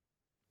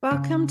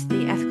Welcome to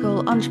the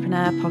Ethical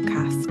Entrepreneur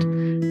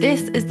Podcast.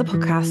 This is the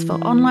podcast for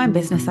online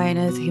business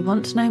owners who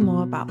want to know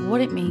more about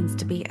what it means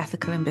to be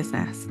ethical in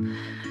business.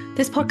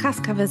 This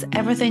podcast covers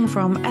everything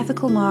from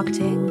ethical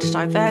marketing to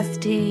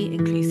diversity,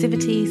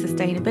 inclusivity,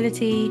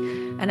 sustainability,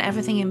 and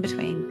everything in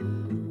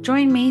between.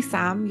 Join me,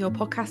 Sam, your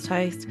podcast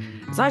host,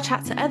 as I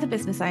chat to other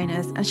business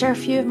owners and share a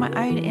few of my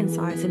own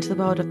insights into the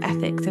world of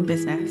ethics in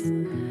business.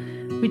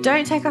 We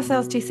don't take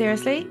ourselves too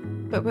seriously,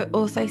 but we're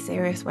also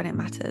serious when it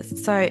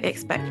matters. So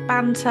expect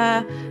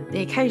banter,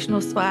 the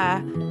occasional swear,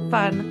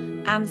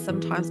 fun, and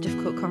sometimes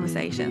difficult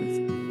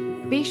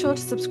conversations. Be sure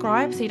to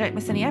subscribe so you don't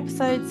miss any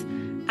episodes,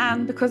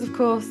 and because, of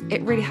course,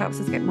 it really helps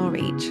us get more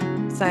reach.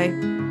 So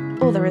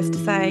all there is to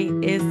say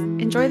is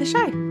enjoy the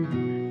show.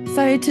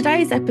 So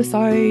today's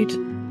episode,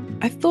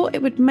 I thought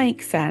it would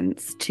make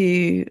sense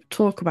to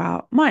talk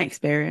about my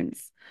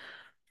experience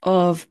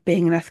of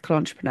being an ethical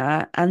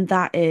entrepreneur, and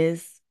that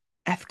is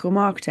ethical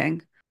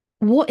marketing.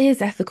 What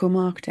is ethical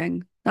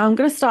marketing? Now, I'm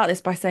going to start this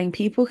by saying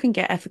people can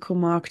get ethical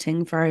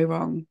marketing very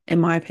wrong,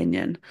 in my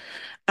opinion,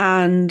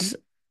 and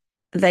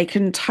they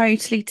can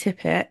totally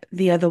tip it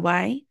the other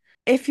way.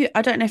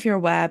 I don't know if you're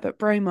aware, but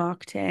bro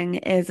marketing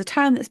is a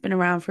term that's been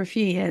around for a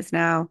few years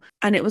now,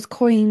 and it was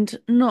coined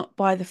not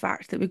by the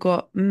fact that we've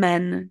got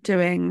men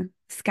doing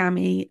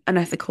scammy,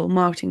 unethical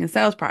marketing and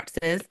sales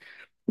practices.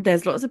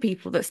 There's lots of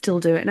people that still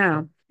do it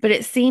now, but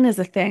it's seen as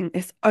a thing,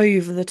 this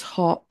over the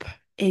top,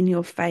 in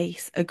your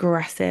face,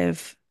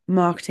 aggressive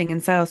marketing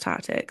and sales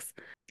tactics.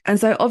 And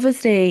so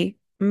obviously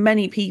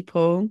many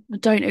people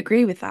don't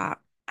agree with that.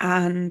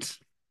 And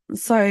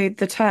so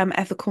the term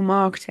ethical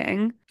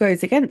marketing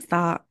goes against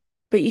that.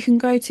 But you can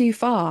go too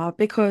far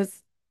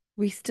because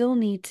we still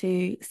need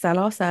to sell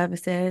our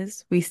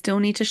services. We still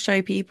need to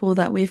show people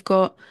that we've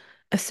got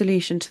a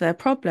solution to their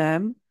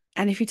problem.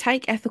 And if you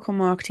take ethical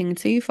marketing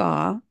too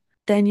far,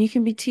 then you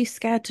can be too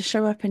scared to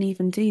show up and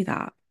even do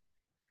that.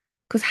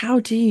 Because how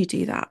do you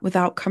do that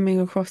without coming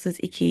across as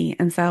icky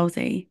and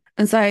salesy?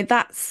 And so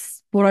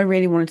that's what I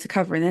really wanted to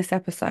cover in this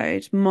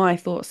episode, my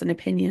thoughts and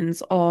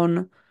opinions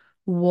on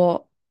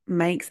what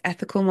makes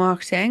ethical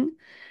marketing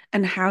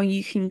and how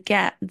you can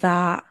get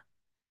that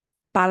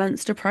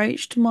balanced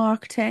approach to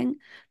marketing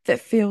that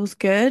feels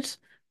good,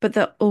 but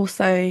that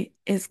also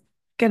is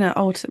going to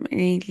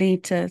ultimately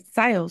lead to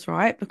sales,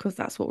 right? Because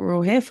that's what we're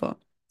all here for.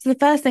 So the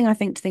first thing I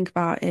think to think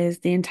about is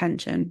the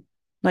intention,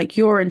 like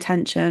your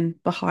intention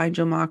behind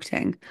your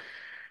marketing.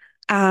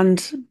 And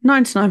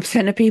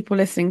 99% of people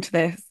listening to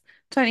this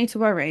don't need to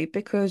worry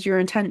because your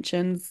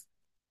intentions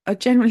are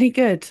generally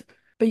good.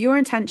 But your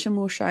intention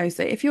will show.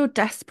 So if you're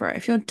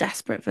desperate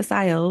for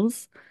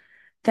sales,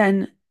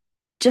 then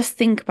just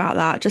think about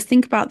that. Just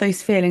think about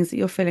those feelings that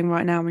you're feeling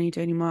right now when you're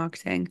doing your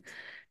marketing,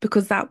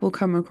 because that will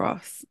come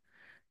across.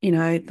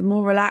 The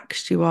more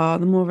relaxed you are,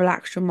 the more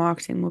relaxed your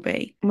marketing will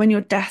be. When you're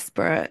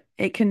desperate,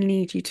 it can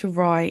lead you to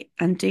write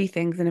and do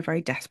things in a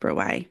very desperate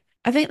way.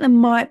 I think there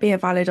might be a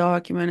valid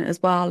argument as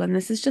well, and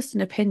this is just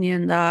an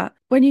opinion, that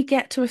when you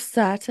get to a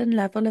certain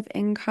level of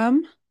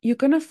income, you're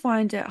going to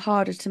find it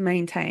harder to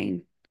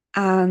maintain,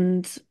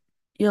 and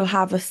you'll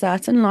have a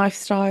certain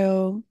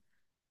lifestyle.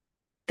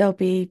 There'll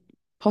be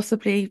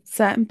possibly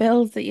certain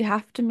bills that you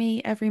have to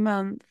meet every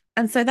month.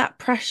 And so that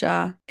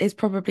pressure is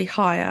probably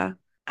higher.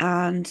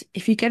 And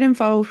if you get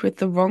involved with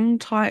the wrong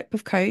type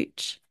of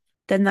coach,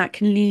 then that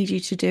can lead you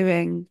to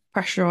doing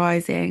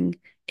pressurizing,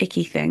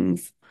 icky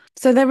things.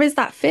 So there is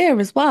that fear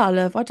as well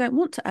of, I don't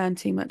want to earn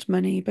too much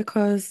money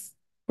because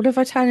what if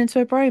I turn into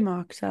a bro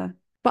marketer?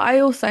 But I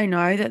also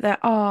know that there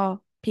are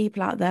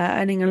people out there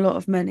earning a lot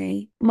of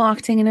money,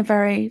 marketing in a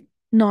very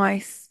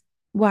nice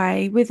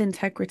way, with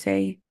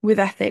integrity, with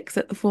ethics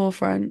at the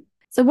forefront.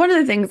 So one of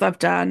the things I've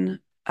done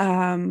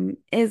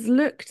is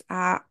looked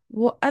at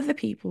what other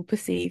people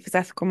perceive as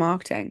ethical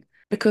marketing,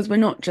 because we're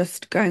not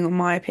just going on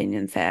my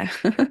opinions here.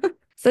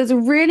 So there's a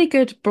really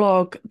good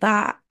blog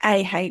that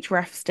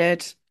Ahrefs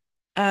did.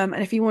 And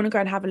if you want to go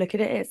and have a look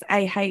at it, it's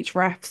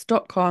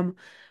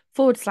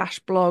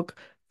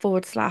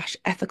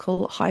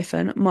ahrefs.com/blog/ethical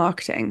hyphen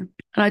marketing.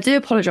 And I do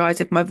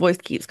apologize if my voice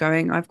keeps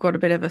going. I've got a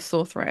bit of a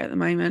sore throat at the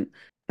moment.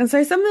 And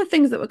so some of the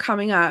things that were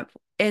coming up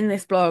in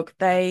this blog,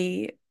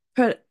 they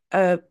put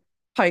a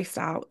post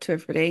out to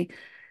everybody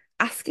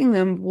asking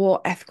them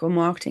what ethical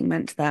marketing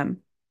meant to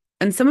them.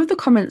 And some of the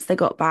comments they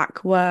got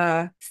back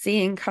were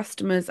seeing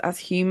customers as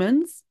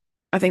humans.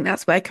 I think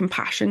that's where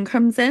compassion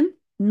comes in,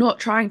 not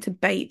trying to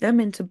bait them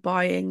into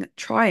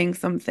trying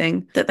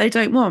something that they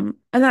don't want.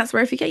 And that's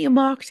where if you get your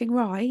marketing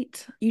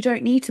right, you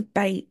don't need to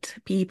bait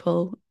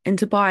people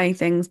into buying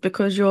things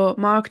because you're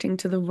marketing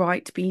to the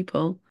right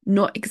people,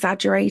 not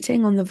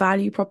exaggerating on the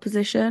value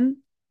proposition,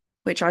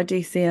 which I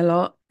do see a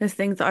lot. There's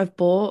things that I've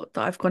bought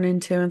that I've gone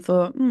into and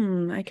thought,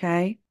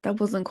 okay, that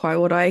wasn't quite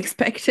what I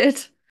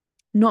expected.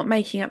 Not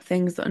making up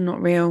things that are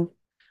not real.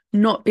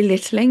 Not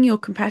belittling your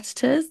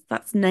competitors.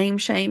 That's name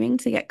shaming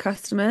to get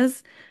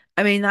customers.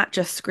 I mean, that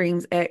just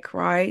screams ick,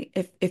 right?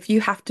 If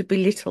you have to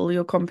belittle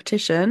your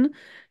competition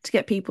to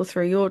get people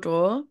through your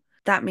door,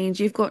 that means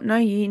you've got no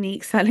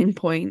unique selling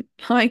point.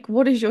 Like,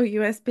 what is your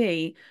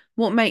USP?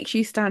 What makes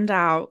you stand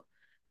out?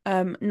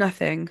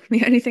 Nothing.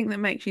 The only thing that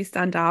makes you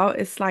stand out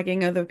is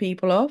slagging other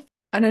people off.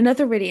 And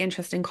another really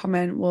interesting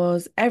comment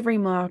was every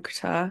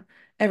marketer,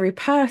 every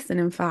person,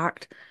 in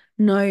fact,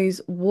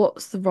 knows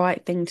what's the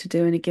right thing to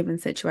do in a given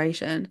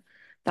situation.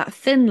 That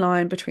thin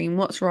line between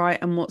what's right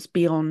and what's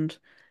beyond.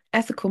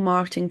 Ethical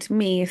marketing to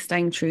me is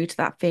staying true to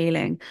that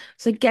feeling.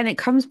 So again, it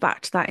comes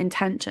back to that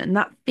intention,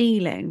 that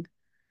feeling,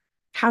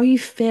 how you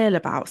feel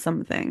about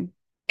something.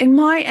 In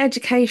my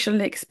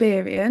educational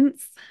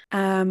experience,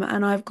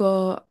 and I've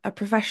got a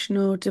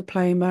professional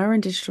diploma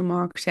in digital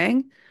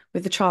marketing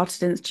with the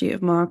Chartered Institute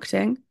of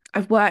Marketing.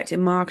 I've worked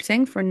in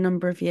marketing for a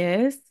number of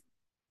years,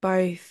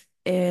 both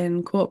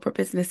in corporate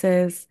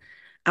businesses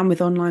and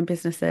with online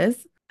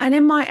businesses. And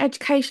in my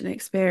education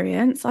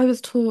experience, I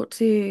was taught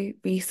to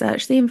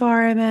research the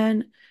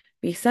environment,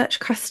 research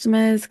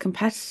customers,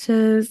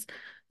 competitors,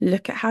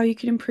 look at how you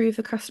can improve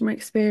the customer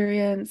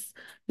experience,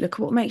 look at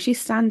what makes you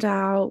stand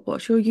out,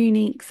 what's your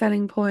unique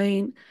selling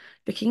point,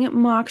 looking at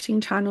marketing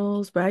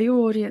channels, where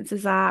your audience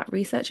is at,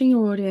 researching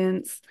your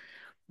audience.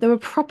 There were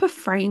proper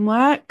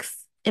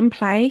frameworks in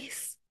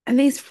place, and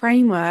these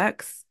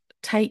frameworks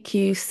take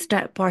you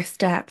step by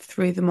step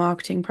through the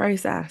marketing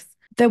process.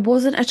 There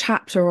wasn't a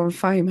chapter on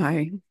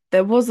FOMO.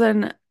 There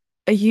wasn't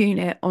a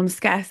unit on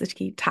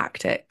scarcity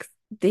tactics.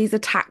 These are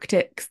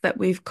tactics that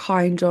we've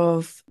kind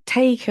of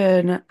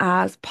taken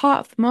as part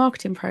of the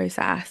marketing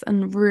process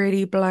and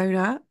really blown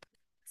up.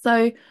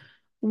 So,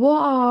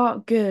 what are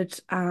good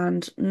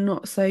and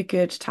not so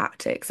good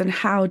tactics, and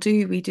how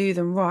do we do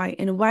them right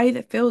in a way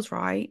that feels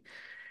right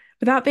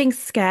without being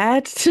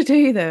scared to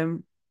do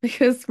them?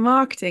 Because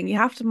marketing, you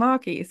have to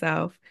market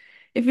yourself.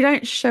 If you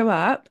don't show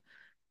up,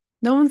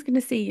 no one's going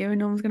to see you and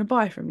no one's going to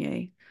buy from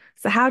you.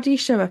 So, how do you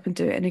show up and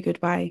do it in a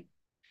good way?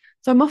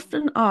 So, I'm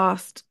often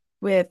asked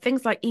with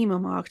things like email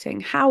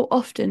marketing, how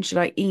often should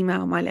I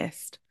email my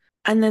list?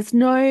 And there's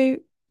no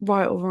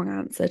right or wrong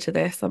answer to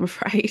this, I'm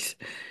afraid.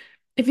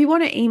 If you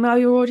want to email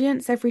your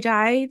audience every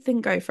day, then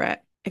go for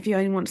it. If you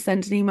only want to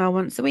send an email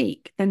once a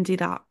week, then do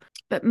that.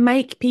 But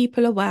make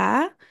people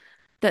aware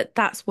that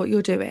that's what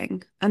you're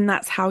doing and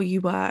that's how you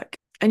work.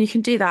 And you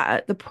can do that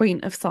at the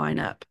point of sign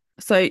up.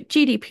 So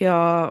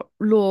GDPR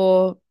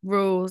law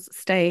rules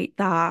state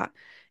that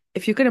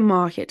if you're going to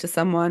market to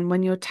someone,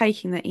 when you're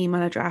taking their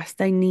email address,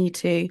 they need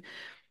to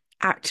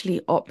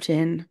actually opt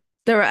in.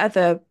 There are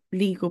other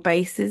legal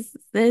bases,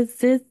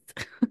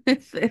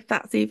 if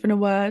that's even a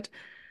word,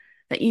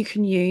 that you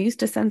can use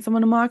to send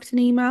someone a marketing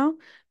email.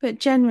 But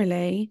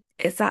generally,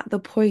 it's at the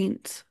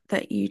point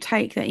that you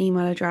take their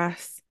email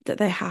address that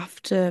they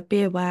have to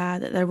be aware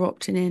that they're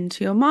opting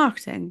into your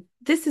marketing.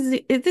 This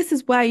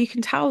is where you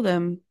can tell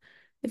them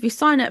if you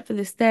sign up for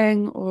this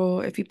thing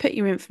or if you put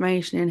your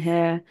information in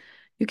here,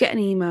 you get an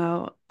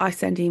email. I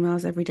send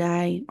emails every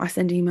day. I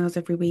send emails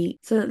every week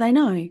so that they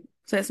know.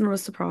 So it's not a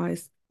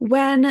surprise.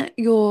 When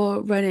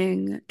you're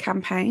running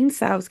campaigns,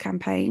 sales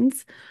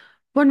campaigns,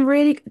 one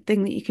really good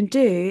thing that you can do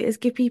is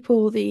give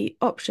people the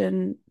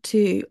option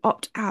to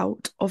opt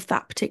out of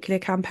that particular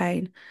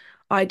campaign.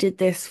 I did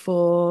this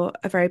for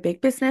a very big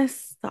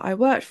business that I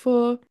worked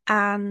for,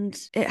 and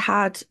it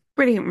had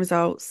brilliant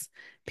results.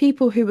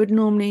 People who would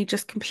normally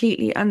just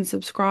completely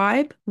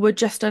unsubscribe were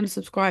just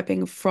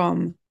unsubscribing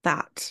from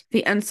that.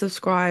 The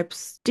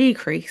unsubscribes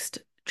decreased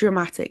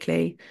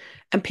dramatically,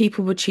 and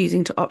people were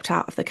choosing to opt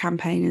out of the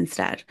campaign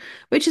instead,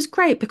 which is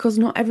great because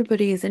not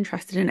everybody is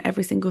interested in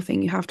every single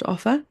thing you have to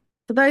offer.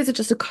 So those are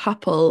just a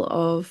couple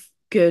of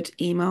good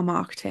email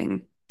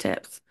marketing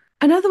tips.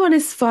 Another one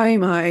is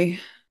FOMO,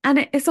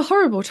 and it's a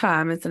horrible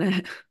term, isn't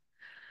it?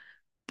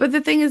 But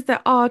the thing is,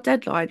 there are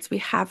deadlines. We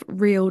have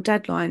real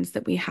deadlines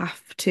that we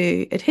have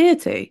to adhere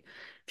to.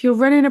 If you're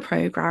running a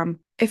program,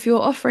 if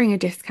you're offering a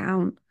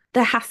discount,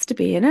 there has to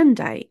be an end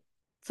date.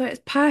 So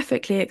it's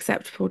perfectly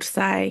acceptable to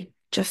say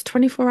just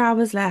 24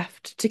 hours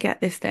left to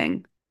get this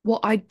thing.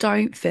 What I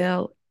don't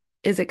feel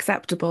is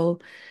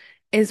acceptable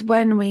is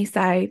when we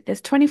say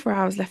there's 24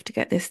 hours left to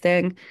get this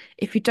thing.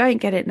 If you don't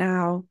get it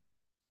now,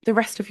 the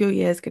rest of your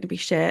year is going to be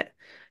shit.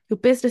 Your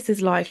business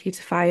is likely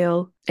to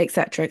fail,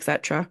 etc.,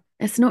 etc.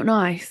 It's not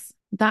nice.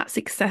 That's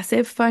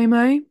excessive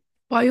FOMO.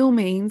 By all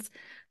means,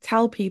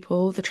 tell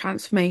people the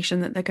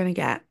transformation that they're going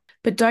to get,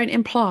 but don't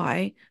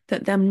imply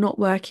that them not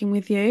working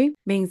with you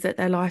means that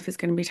their life is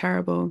going to be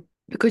terrible.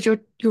 Because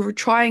you're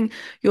trying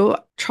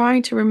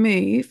to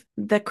remove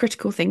the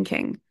critical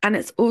thinking, and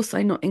it's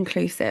also not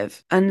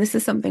inclusive. And this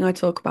is something I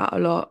talk about a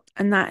lot,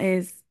 and that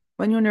is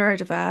when you're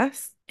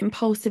neurodiverse,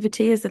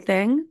 impulsivity is a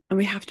thing, and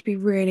we have to be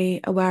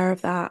really aware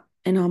of that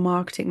in our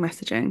marketing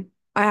messaging.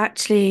 I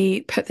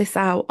actually put this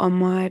out on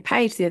my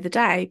page the other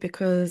day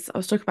because I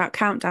was talking about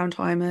countdown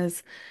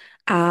timers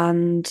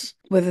and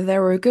whether they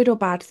were a good or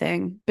bad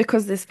thing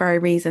because of this very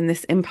reason,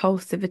 this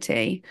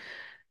impulsivity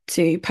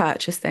to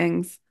purchase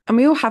things. And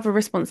we all have a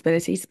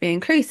responsibility to be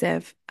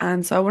inclusive.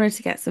 And so I wanted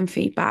to get some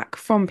feedback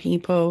from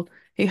people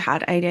who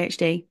had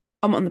ADHD.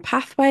 I'm on the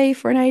pathway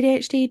for an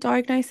ADHD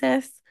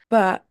diagnosis,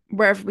 but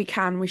wherever we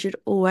can, we should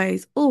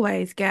always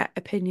get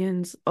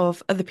opinions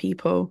of other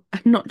people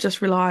and not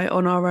just rely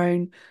on our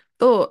own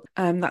thought.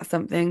 That's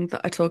something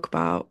that I talk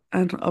about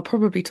and I'll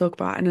probably talk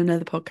about in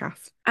another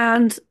podcast.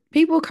 And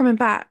people were coming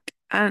back,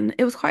 and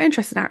it was quite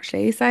interesting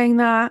actually, saying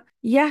that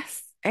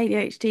yes,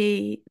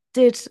 ADHD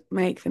did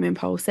make them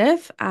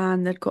impulsive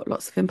and they'd got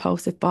lots of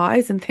impulsive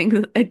buys and things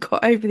that they'd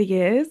got over the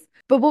years.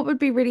 But what would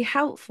be really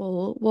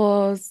helpful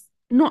was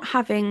not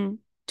having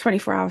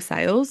 24-hour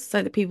sales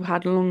so that people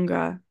had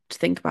longer to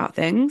think about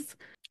things.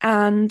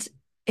 And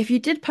if you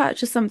did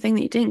purchase something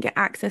that you didn't get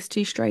access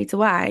to straight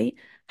away,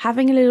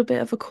 having a little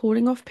bit of a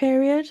calling off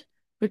period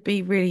would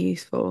be really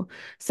useful.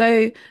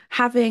 So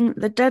having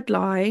the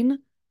deadline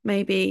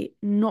maybe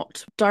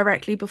not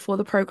directly before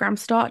the program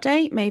start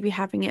date, maybe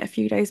having it a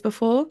few days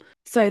before,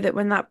 so that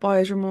when that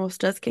buyer's remorse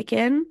does kick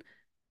in,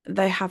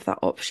 they have that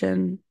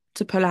option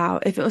to pull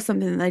out if it was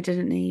something that they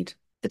didn't need.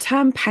 The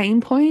term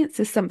pain points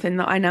is something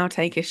that I now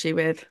take issue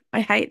with.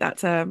 I hate that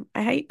term.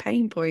 I hate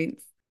pain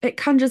points. It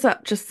conjures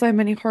up just so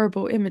many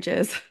horrible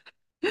images.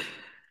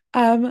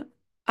 Um,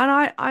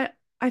 and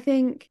I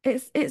think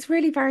it's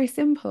really very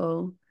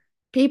simple.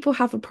 People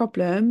have a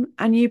problem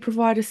and you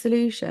provide a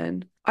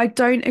solution. I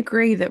don't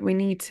agree that we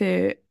need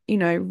to,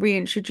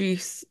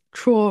 reintroduce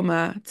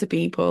trauma to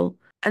people.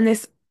 And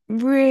this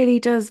really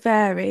does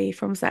vary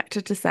from sector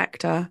to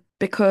sector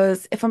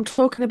because if I'm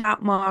talking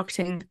about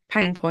marketing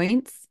pain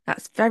points,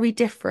 that's very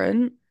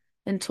different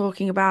than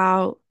talking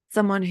about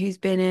someone who's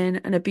been in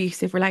an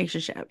abusive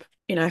relationship.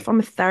 If I'm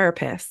a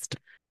therapist,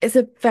 it's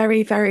a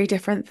very, very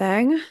different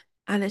thing.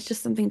 And it's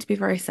just something to be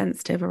very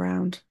sensitive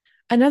around.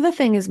 Another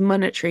thing is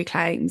monetary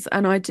claims.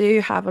 And I do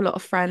have a lot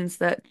of friends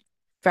that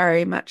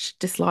very much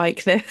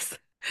dislike this.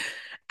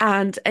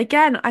 And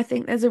again, I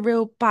think there's a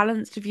real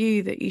balanced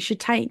view that you should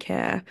take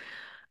here.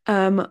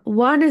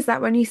 One is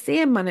that when you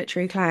see a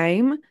monetary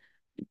claim,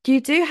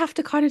 you do have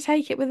to kind of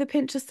take it with a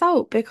pinch of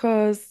salt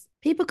because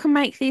people can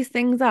make these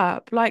things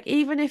up. Like,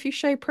 even if you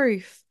show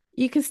proof,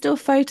 you can still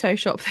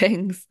Photoshop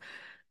things.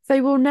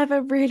 So we'll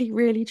never really,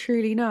 really,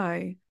 truly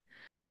know.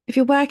 If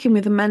you're working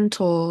with a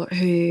mentor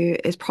who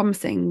is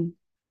promising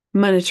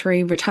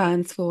monetary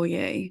returns for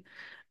you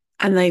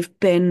and they've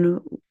been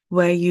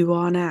where you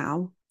are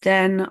now,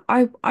 then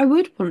I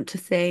would want to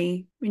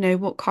see,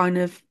 what kind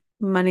of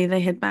money they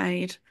had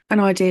made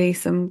and ideally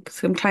some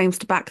claims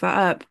to back that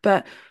up.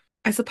 But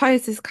I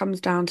suppose this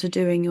comes down to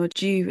doing your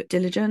due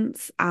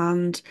diligence,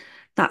 and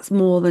that's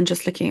more than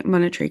just looking at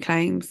monetary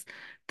claims.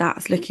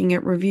 That's looking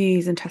at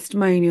reviews and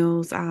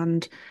testimonials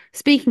and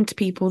speaking to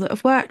people that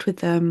have worked with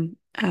them.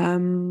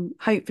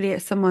 Hopefully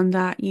it's someone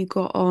that you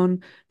got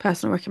on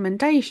personal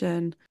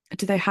recommendation.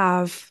 Do they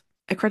have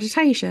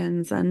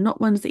accreditations and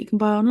not ones that you can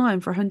buy online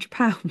for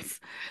 £100?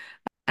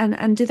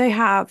 And do they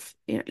have,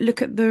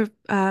 look at the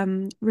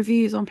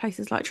reviews on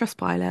places like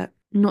Trustpilot,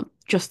 not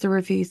just the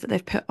reviews that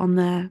they've put on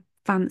their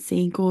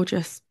fancy,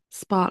 gorgeous,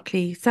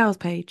 sparkly sales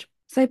page.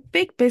 So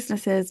big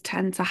businesses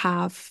tend to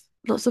have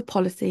lots of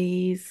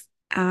policies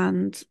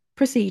and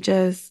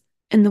procedures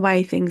in the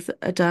way things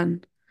are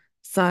done.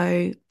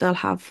 So they'll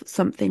have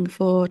something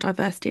for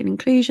diversity and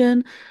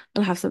inclusion,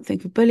 they'll have something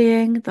for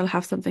bullying, they'll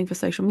have something for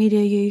social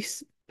media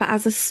use. But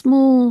as a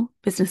small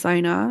business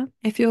owner,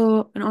 if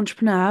you're an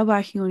entrepreneur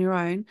working on your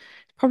own,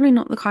 it's probably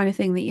not the kind of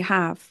thing that you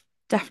have.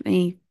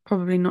 Definitely,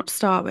 probably not to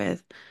start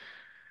with.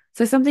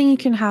 So something you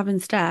can have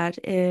instead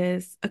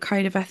is a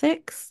code of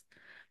ethics.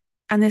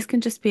 And this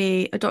can just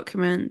be a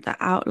document that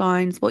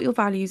outlines what your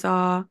values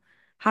are,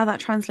 how that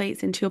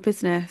translates into your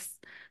business,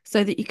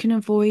 so that you can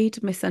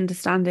avoid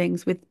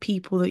misunderstandings with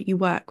people that you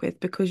work with,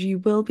 because you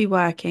will be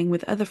working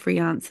with other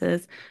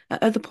freelancers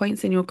at other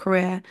points in your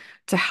career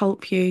to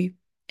help you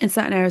in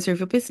certain areas of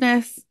your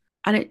business.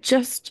 And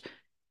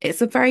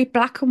it's a very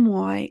black and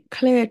white,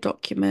 clear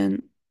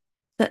document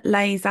that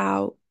lays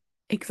out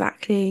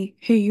exactly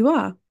who you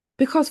are.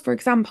 Because, for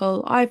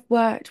example, I've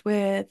worked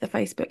with the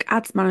Facebook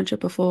Ads Manager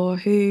before,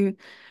 who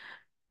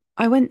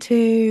I went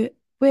to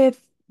with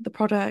the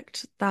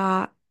product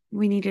that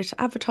we needed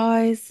to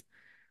advertise.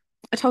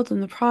 I told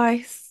them the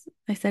price.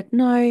 They said,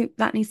 no,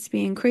 that needs to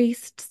be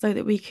increased so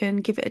that we can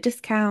give it a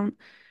discount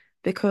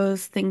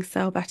because things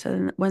sell better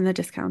than when they're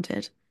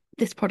discounted.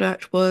 This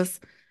product was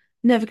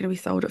never going to be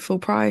sold at full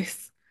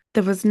price.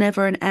 There was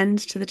never an end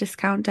to the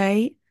discount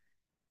date.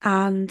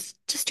 And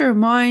just to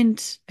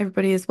remind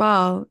everybody as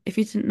well, if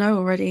you didn't know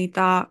already,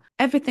 that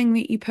everything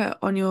that you put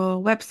on your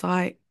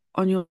website,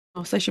 on your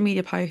social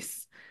media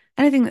posts,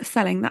 anything that's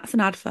selling, that's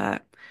an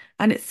advert,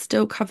 and it's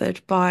still covered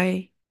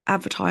by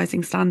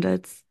advertising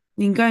standards.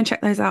 You can go and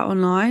check those out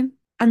online.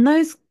 And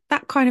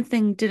that kind of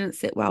thing didn't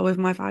sit well with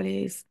my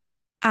values.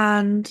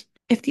 And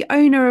if the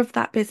owner of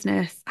that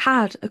business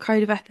had a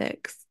code of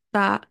ethics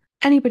that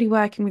anybody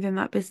working within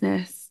that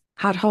business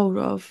had hold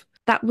of,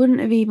 that wouldn't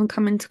have even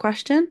come into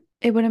question.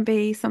 It wouldn't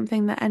be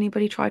something that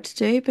anybody tried to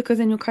do, because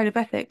in your code of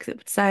ethics, it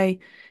would say,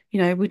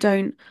 we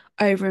don't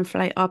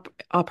overinflate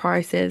our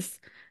prices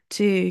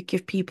to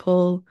give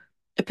people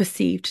a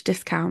perceived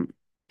discount.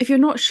 If you're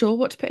not sure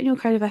what to put in your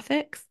code of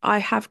ethics, I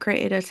have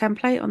created a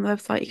template on the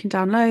website you can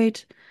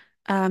download.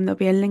 There'll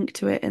be a link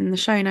to it in the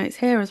show notes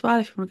here as well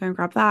if you want to go and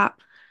grab that.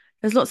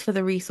 There's lots of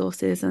other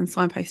resources and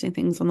signposting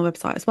things on the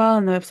website as well.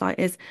 And the website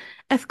is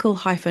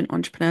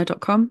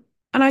ethical-entrepreneur.com.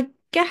 And I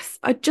guess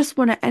I just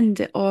want to end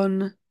it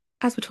on,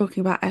 as we're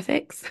talking about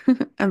ethics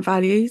and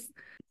values,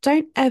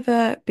 don't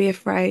ever be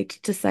afraid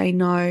to say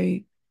no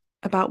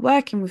about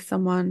working with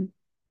someone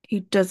who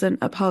doesn't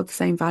uphold the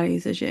same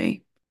values as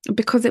you,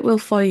 because it will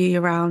follow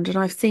you around. And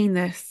I've seen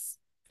this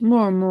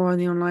more and more in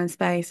the online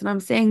space, and I'm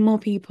seeing more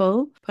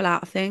people pull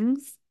out of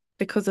things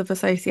because of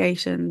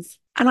associations.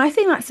 And I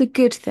think that's a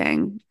good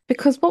thing,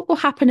 because what will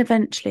happen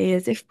eventually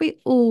is if we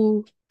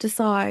all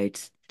decide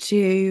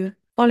to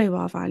follow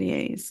our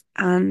values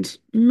and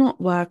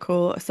not work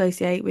or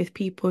associate with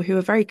people who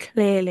are very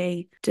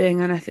clearly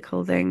doing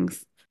unethical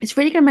things, it's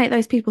really going to make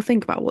those people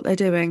think about what they're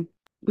doing.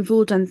 We've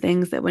all done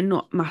things that we're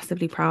not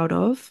massively proud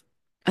of.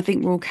 I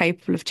think we're all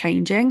capable of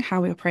changing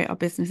how we operate our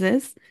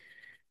businesses.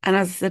 And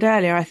as I said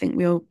earlier, I think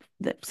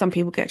that some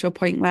people get to a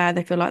point where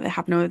they feel like they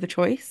have no other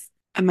choice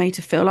and made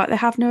to feel like they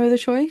have no other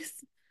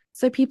choice.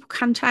 So people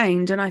can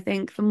change. And I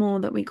think the more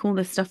that we call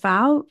this stuff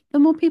out, the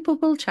more people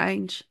will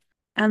change.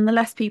 And the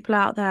less people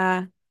out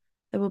there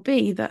will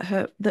be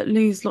that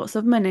lose lots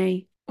of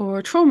money or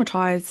are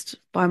traumatized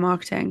by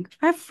marketing.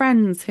 I have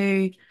friends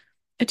who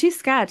are too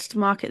scared to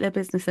market their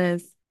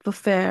businesses for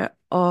fear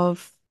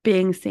of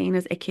being seen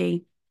as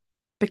icky,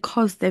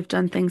 because they've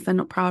done things they're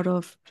not proud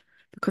of,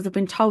 because they've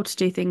been told to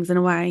do things in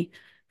a way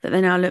that they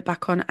now look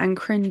back on and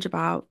cringe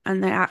about,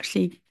 and they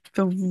actually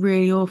feel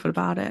really awful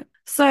about it.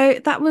 So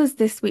that was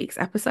this week's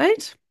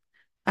episode,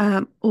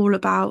 all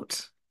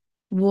about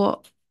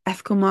what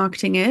ethical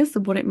marketing is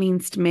and what it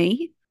means to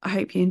me. I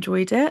hope you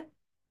enjoyed it.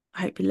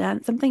 I hope you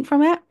learned something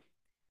from it.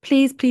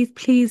 Please, please,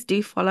 please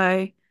do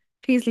follow.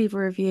 Please leave a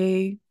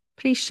review.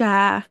 Please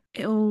share.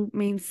 It all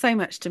means so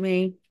much to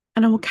me.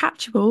 And I will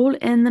catch you all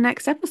in the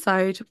next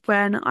episode,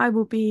 when I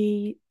will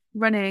be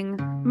running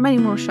many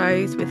more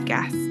shows with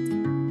guests,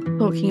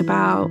 talking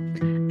about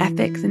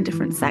ethics in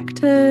different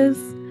sectors,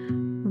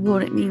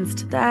 what it means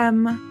to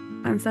them,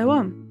 and so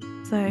on.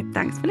 So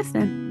thanks for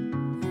listening.